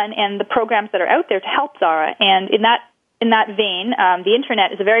being done and the programs that are out there to help Zara. And in that vein, the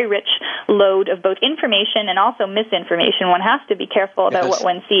Internet is a very rich load of both information and also misinformation. One has to be careful about what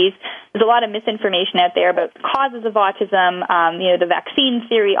one sees. There's a lot of misinformation out there about the causes of autism, the vaccine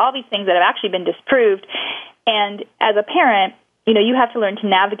theory, all these things that have actually been disproved. And as a parent, you have to learn to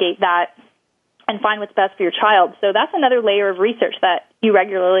navigate that and find what's best for your child. So that's another layer of research that I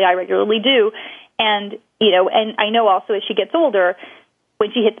regularly do. And, and I know also as she gets older,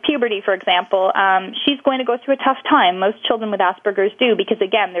 when she hits puberty, for example, she's going to go through a tough time. Most children with Asperger's do, because,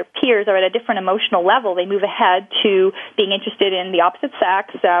 again, their peers are at a different emotional level. They move ahead to being interested in the opposite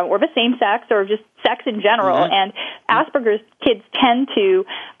sex or the same sex or just sex in general. Mm-hmm. And Asperger's kids tend to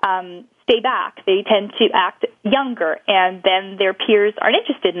stay back. They tend to act younger, and then their peers aren't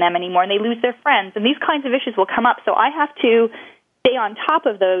interested in them anymore, and they lose their friends. And these kinds of issues will come up. So I have to stay on top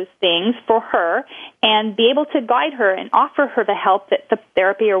of those things for her and be able to guide her and offer her the help, the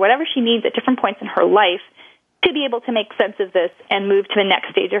therapy or whatever she needs at different points in her life to be able to make sense of this and move to the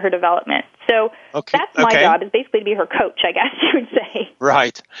next stage of her development. So that's my job, is basically to be her coach, I guess you would say.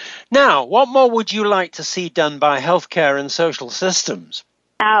 Right. Now, what more would you like to see done by healthcare and social systems?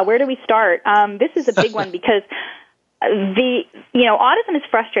 Where do we start? This is a big one because autism is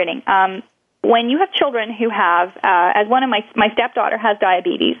frustrating. When you have children who have, as one of my stepdaughter has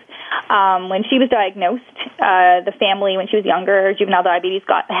diabetes, when she was diagnosed, the family, when she was younger, juvenile diabetes,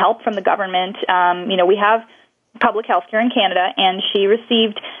 got help from the government. We have public health care in Canada, and she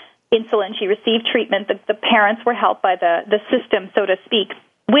received insulin, she received treatment. The parents were helped by the system, so to speak,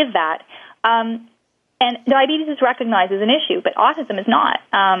 with that. And diabetes is recognized as an issue, but autism is not.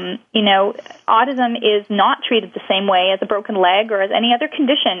 Autism is not treated the same way as a broken leg or as any other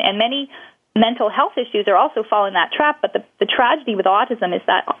condition, and many mental health issues are also fall in that trap, but the tragedy with autism is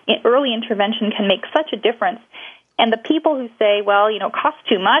that early intervention can make such a difference. And the people who say, well, it costs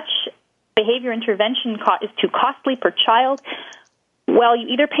too much, behavior intervention is too costly per child, well, you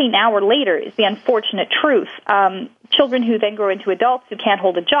either pay now or later is the unfortunate truth. Children who then grow into adults who can't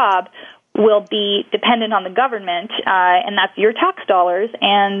hold a job will be dependent on the government, and that's your tax dollars,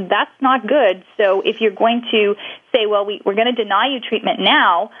 and that's not good. So if you're going to say, well, we're going to deny you treatment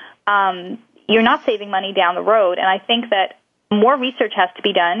now, you're not saving money down the road. And I think that more research has to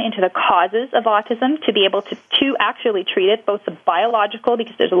be done into the causes of autism to be able to actually treat it, both the biological,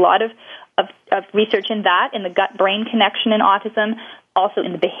 because there's a lot of research in that, in the gut-brain connection in autism, also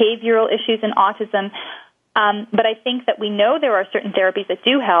in the behavioral issues in autism. But I think that we know there are certain therapies that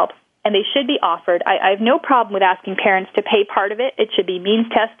do help, and they should be offered. I have no problem with asking parents to pay part of it. It should be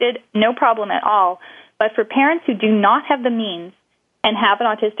means-tested, no problem at all. But for parents who do not have the means and have an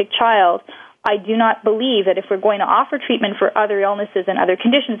autistic child, I do not believe that if we're going to offer treatment for other illnesses and other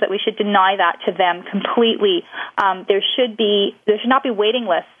conditions, that we should deny that to them completely. There should not be waiting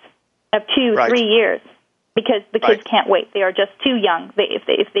lists of 2-3 years, because the kids can't wait. They are just too young.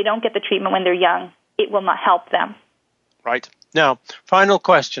 If they don't get the treatment when they're young, it will not help them. Right. Now, final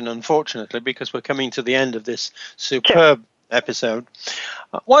question, unfortunately, because we're coming to the end of this superb episode.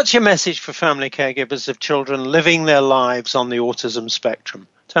 What's your message for family caregivers of children living their lives on the autism spectrum?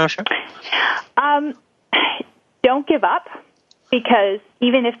 Tasha? Don't give up, because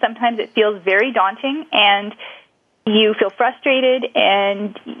even if sometimes it feels very daunting and you feel frustrated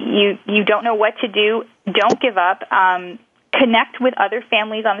and you don't know what to do, don't give up. Connect with other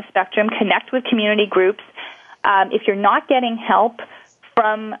families on the spectrum. Connect with community groups. If you're not getting help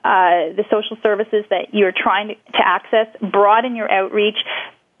from the social services that you're trying to access, broaden your outreach.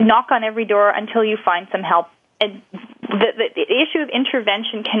 Knock on every door until you find some help. And the issue of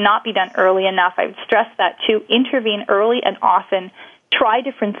intervention cannot be done early enough. I would stress that too. Intervene early and often. Try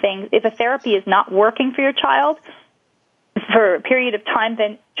different things. If a therapy is not working for your child for a period of time,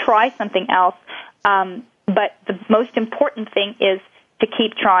 then try something else. But the most important thing is to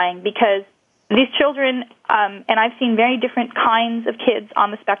keep trying, because these children, and I've seen very different kinds of kids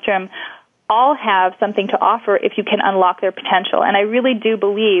on the spectrum, all have something to offer if you can unlock their potential. And I really do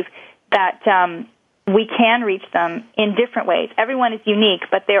believe that we can reach them in different ways. Everyone is unique,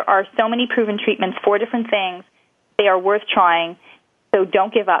 but there are so many proven treatments for different things. They are worth trying. So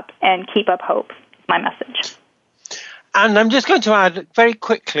don't give up and keep up hope. Is my message. And I'm just going to add very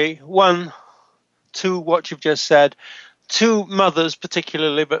quickly to what you've just said. To mothers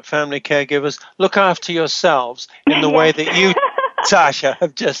particularly, but family caregivers, look after yourselves in the way that you, Tasha,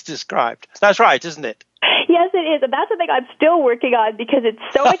 have just described. That's right, isn't it? Yes, it is. And that's something I'm still working on, because it's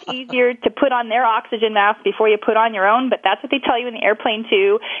so much easier to put on their oxygen mask before you put on your own. But that's what they tell you in the airplane,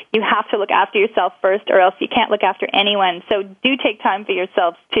 too. You have to look after yourself first, or else you can't look after anyone. So do take time for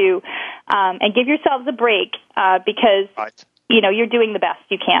yourselves, too, and give yourselves a break, because, you're doing the best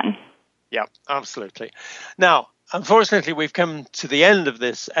you can. Yeah, absolutely. Now, unfortunately, we've come to the end of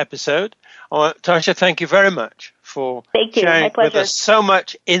this episode. Tasha, thank you very much for sharing with us so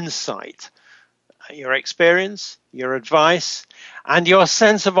much insight, your experience, your advice, and your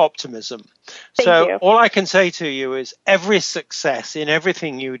sense of optimism. Thank you. All I can say to you is every success in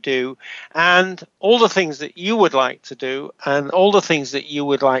everything you do, and all the things that you would like to do, and all the things that you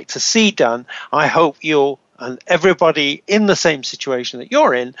would like to see done, I hope you and everybody in the same situation that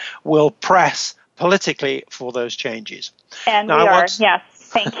you're in will press politically for those changes. And now, we are, yes.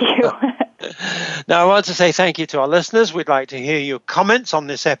 Thank you. Now, I want to say thank you to our listeners. We'd like to hear your comments on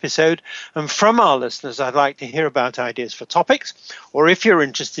this episode. And from our listeners, I'd like to hear about ideas for topics, or if you're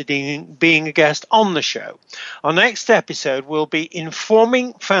interested in being a guest on the show. Our next episode will be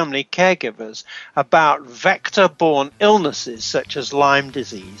informing family caregivers about vector-borne illnesses such as Lyme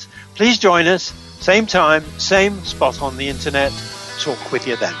disease. Please join us, same time, same spot on the internet. Talk with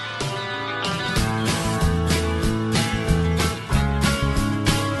you then.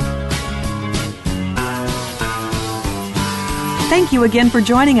 Thank you again for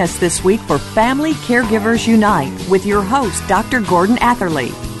joining us this week for Family Caregivers Unite with your host, Dr. Gordon Atherley.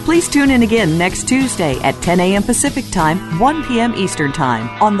 Please tune in again next Tuesday at 10 a.m. Pacific Time, 1 p.m. Eastern Time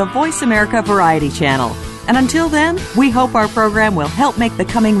on the Voice America Variety Channel. And until then, we hope our program will help make the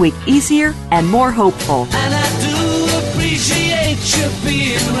coming week easier and more hopeful. And I do appreciate you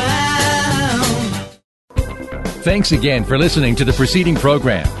being around. Thanks again for listening to the preceding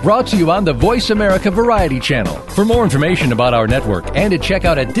program, brought to you on the Voice America Variety Channel. For more information about our network and to check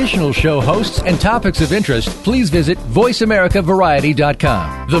out additional show hosts and topics of interest, please visit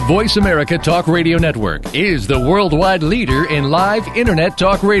voiceamericavariety.com. The Voice America Talk Radio Network is the worldwide leader in live Internet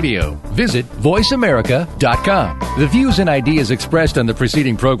talk radio. Visit voiceamerica.com. The views and ideas expressed on the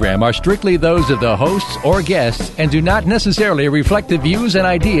preceding program are strictly those of the hosts or guests and do not necessarily reflect the views and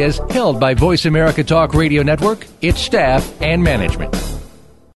ideas held by Voice America Talk Radio Network, its staff, and management.